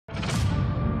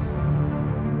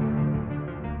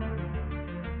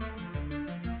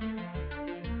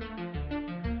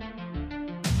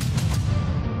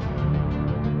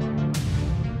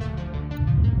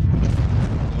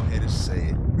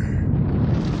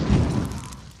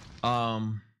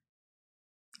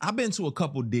I've been to a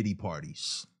couple Diddy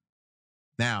parties.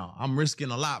 Now, I'm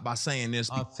risking a lot by saying this.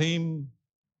 Our theme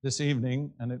this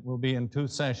evening, and it will be in 2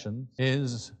 sessions,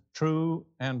 is true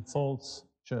and false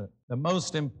church. The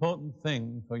most important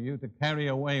thing for you to carry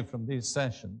away from these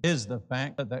sessions is the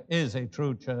fact that there is a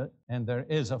true church and there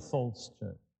is a false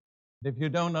church. If you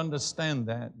don't understand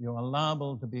that, you are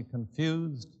liable to be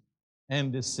confused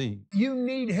and deceived. You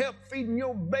need help feeding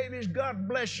your babies, God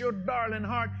bless your darling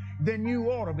heart, then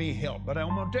you ought to be helped. But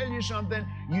I'm going to tell you something,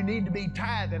 you need to be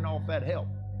tithing off that help.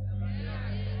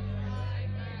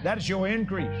 That's your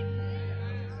increase.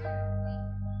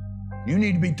 You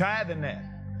need to be tithing that.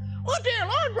 Well, dear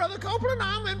Lord, Brother Copeland,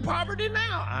 I'm in poverty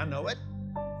now. I know it.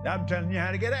 I'm telling you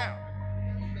how to get out.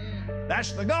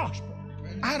 That's the gospel.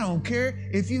 I don't care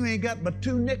if you ain't got but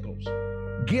 2 nickels.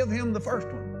 Give him the first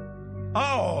one.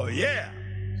 Oh, yeah.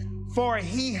 For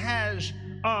he has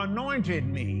anointed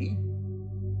me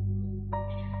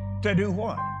to do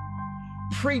what?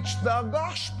 Preach the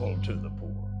gospel to the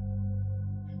poor.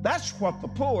 That's what the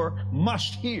poor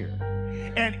must hear.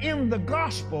 And in the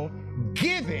gospel,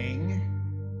 giving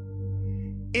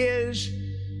is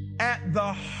at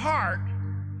the heart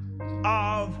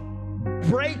of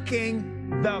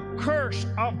breaking the curse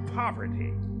of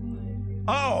poverty.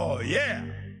 Oh, yeah.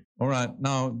 All right,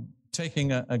 now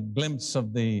taking a glimpse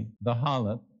of the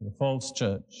harlot, the false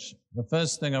church, the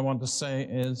first thing I want to say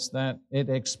is that it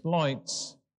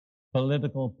exploits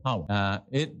political power.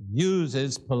 It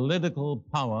uses political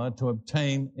power to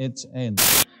obtain its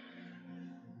ends.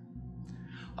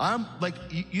 I'm like,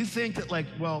 you think that like,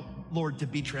 well, Lord, to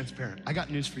be transparent, I got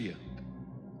news for you.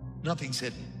 Nothing's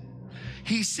hidden.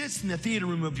 He sits in the theater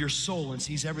room of your soul and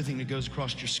sees everything that goes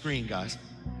across your screen, guys.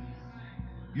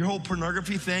 Your whole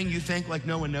pornography thing, you think like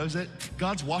no one knows it?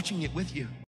 God's watching it with you.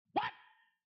 What?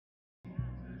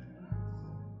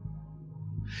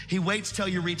 He waits till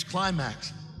you reach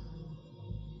climax.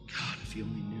 God, if he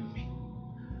only knew me.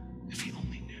 If he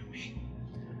only knew me.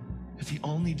 If he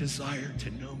only desired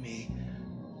to know me,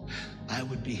 I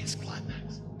would be his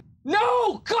climax.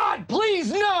 No! God, please,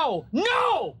 no!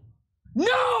 No!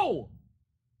 No!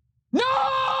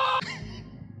 No!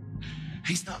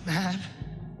 He's not mad.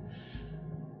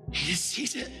 He just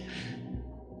sees it.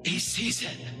 He sees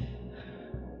it.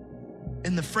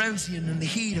 In the frenzy and in the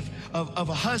heat of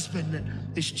a husband that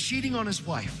is cheating on his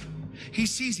wife. He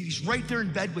sees it. He's right there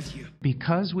in bed with you.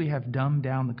 Because we have dumbed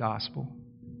down the gospel,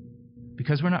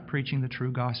 because we're not preaching the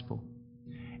true gospel,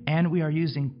 and we are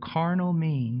using carnal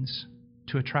means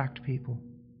to attract people.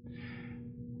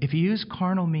 If you use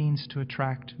carnal means to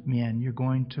attract men, you're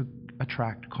going to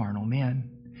attract carnal men.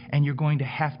 And you're going to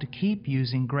have to keep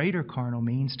using greater carnal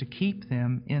means to keep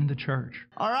them in the church.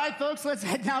 All right, folks, let's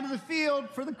head down to the field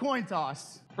for the coin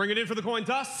toss. Bring it in for the coin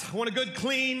toss. Want a good,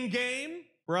 clean game?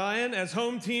 Brian, as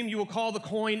home team, you will call the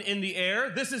coin in the air.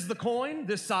 This is the coin.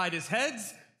 This side is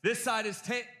heads. This side is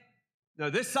No,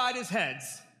 this side is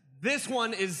heads. This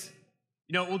one is,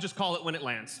 we'll just call it when it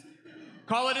lands.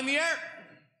 Call it in the air.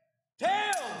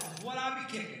 Tails is what I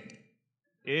be kicking.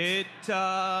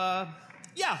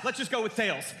 Yeah, let's just go with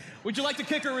tails. Would you like to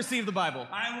kick or receive the Bible?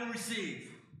 I will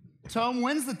receive. Tom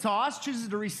wins the toss, chooses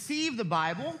to receive the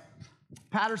Bible.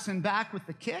 Patterson back with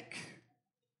the kick.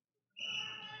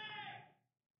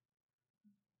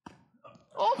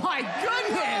 Oh my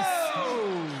goodness!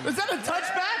 Whoa. Is that a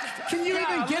touchback? Can you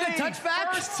even get a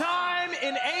touchback? First time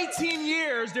in 18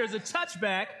 years there's a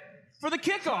touchback for the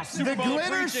kickoff. The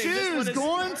glitter shoes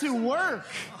going to work.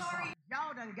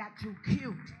 Y'all done got too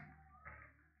cute.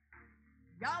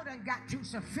 Y'all done got too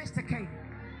sophisticated.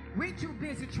 We too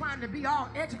busy trying to be all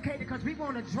educated because we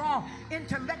want to draw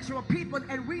intellectual people,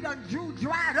 and we done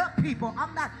dried up people.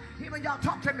 I'm not hearing y'all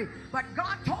talk to me, but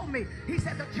God told me, he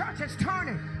said the church is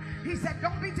turning. He said,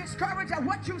 don't be discouraged at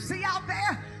what you see out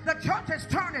there. The church is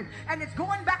turning, and it's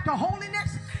going back to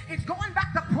holiness. It's going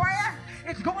back to prayer.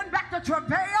 It's going back to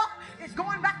travail. It's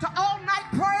going back to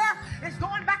all-night prayer. It's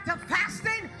going back to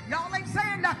fasting. Y'all ain't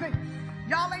saying nothing.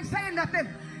 Y'all ain't saying nothing.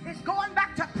 It's going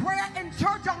back to prayer in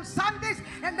church on Sundays,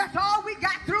 and that's all we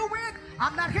got through with.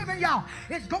 I'm not hearing y'all.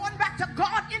 It's going back to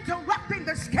God interrupting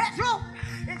the schedule.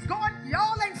 It's going,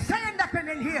 y'all ain't saying nothing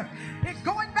in here. It's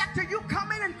going back to you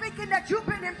coming and thinking that you've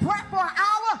been in prayer for an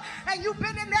hour, and you've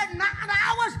been in there 9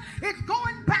 hours. It's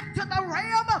going back to the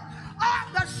realm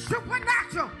of the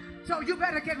supernatural. So you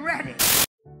better get ready.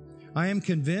 I am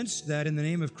convinced that in the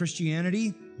name of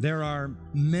Christianity, there are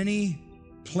many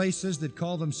places that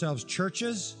call themselves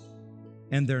churches,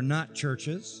 and they're not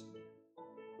churches.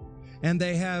 And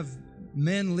they have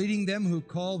men leading them who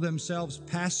call themselves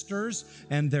pastors,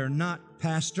 and they're not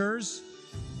pastors.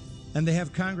 And they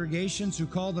have congregations who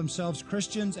call themselves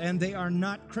Christians, and they are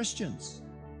not Christians.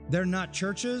 They're not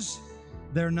churches,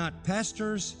 they're not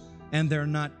pastors, and they're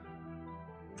not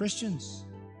Christians.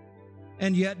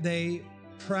 And yet they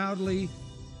proudly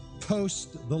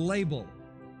post the label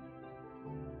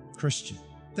Christian.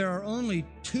 There are only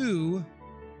two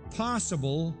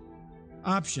possible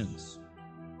options.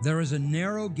 There is a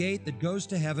narrow gate that goes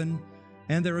to heaven,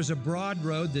 and there is a broad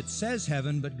road that says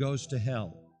heaven but goes to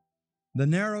hell. The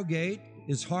narrow gate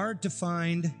is hard to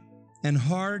find and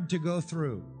hard to go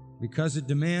through because it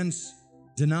demands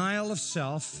denial of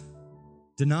self,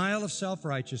 denial of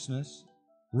self-righteousness,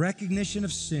 recognition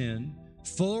of sin,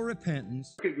 full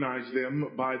repentance. Recognize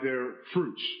them by their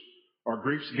fruits. Are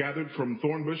grapes gathered from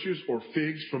thorn bushes or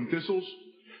figs from thistles?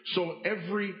 So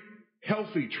every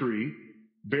healthy tree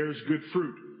bears good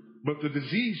fruit, but the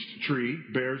diseased tree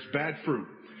bears bad fruit.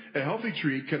 A healthy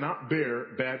tree cannot bear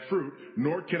bad fruit,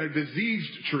 nor can a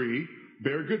diseased tree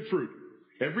bear good fruit.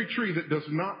 Every tree that does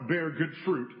not bear good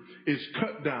fruit is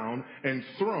cut down and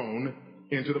thrown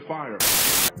into the fire.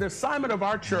 The assignment of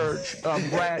our church,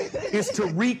 Brad, is to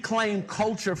reclaim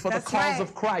culture for the cause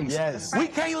of Christ. Yes. We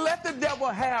can't let the devil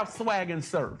have swag and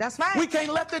serve. That's right. We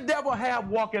can't let the devil have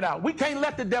walk it out. We can't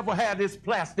let the devil have this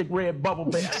plastic red bubble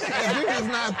bear. This is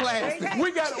not plastic.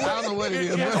 We got. I don't know what it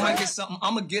is. Yeah. I'm gonna get something.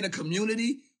 I'm gonna get a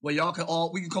community where y'all can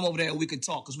we can come over there and we can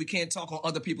talk, because we can't talk on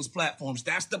other people's platforms.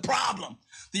 That's the problem.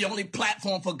 The only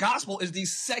platform for gospel is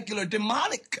these secular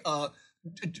demonic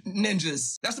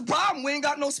ninjas. That's the problem. We ain't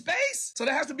got no space. So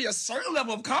there has to be a certain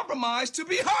level of compromise to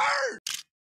be heard.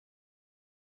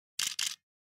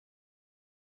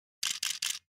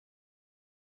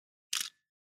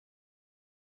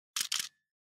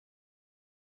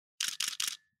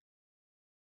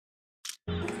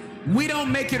 We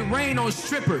don't make it rain on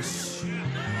strippers.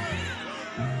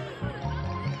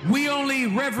 We only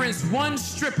reverence one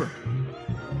stripper,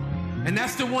 and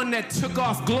that's the one that took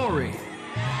off glory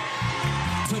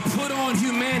to put on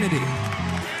humanity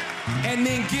and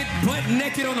then get butt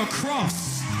naked on a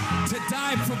cross to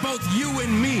die for both you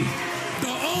and me.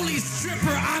 The only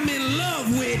stripper I'm in love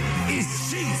with is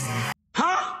Jesus.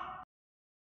 Huh?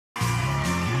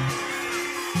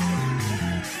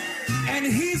 And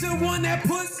he's the one that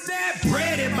puts that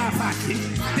bread in my pocket.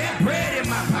 That bread in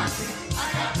my pocket.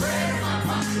 I got bread in my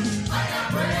pocket. I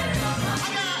got bread in my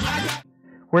pocket.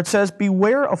 Where it says,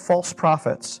 beware of false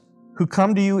prophets who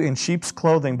come to you in sheep's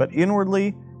clothing, but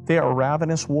inwardly they are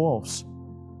ravenous wolves.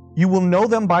 You will know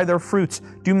them by their fruits.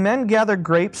 Do men gather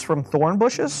grapes from thorn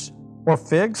bushes or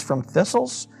figs from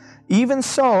thistles? Even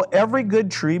so, every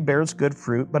good tree bears good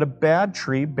fruit, but a bad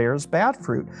tree bears bad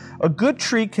fruit. A good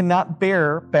tree cannot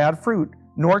bear bad fruit,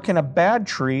 nor can a bad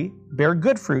tree bear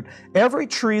good fruit. Every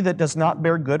tree that does not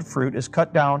bear good fruit is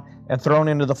cut down and thrown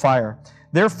into the fire.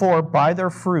 Therefore, by their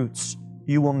fruits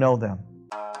you will know them.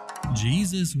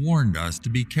 Jesus warned us to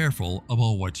be careful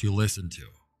about what you listen to.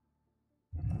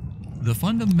 The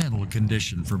fundamental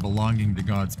condition for belonging to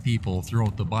God's people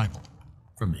throughout the Bible,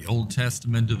 from the Old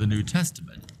Testament to the New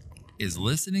Testament, is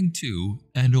listening to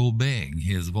and obeying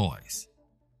His voice.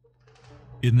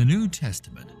 In the New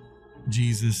Testament,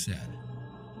 Jesus said,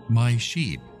 "My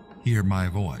sheep hear my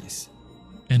voice,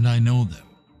 and I know them,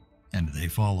 and they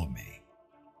follow me."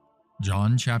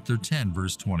 John chapter 10,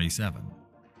 verse 27.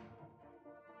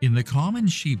 In the common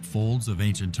sheepfolds of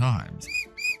ancient times,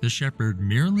 the shepherd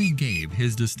merely gave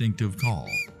his distinctive call,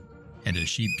 and a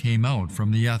sheep came out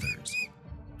from the others,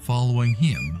 following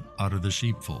him out of the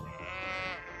sheepfold.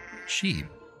 Sheep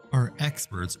are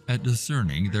experts at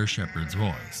discerning their shepherd's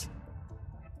voice.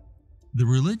 The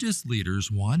religious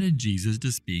leaders wanted Jesus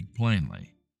to speak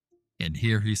plainly, and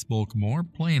here he spoke more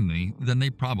plainly than they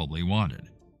probably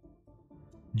wanted.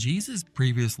 Jesus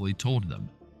previously told them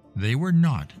they were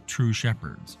not true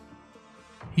shepherds.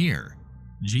 Here,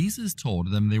 Jesus told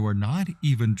them they were not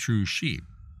even true sheep,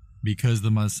 because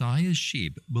the Messiah's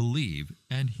sheep believe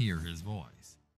and hear his voice.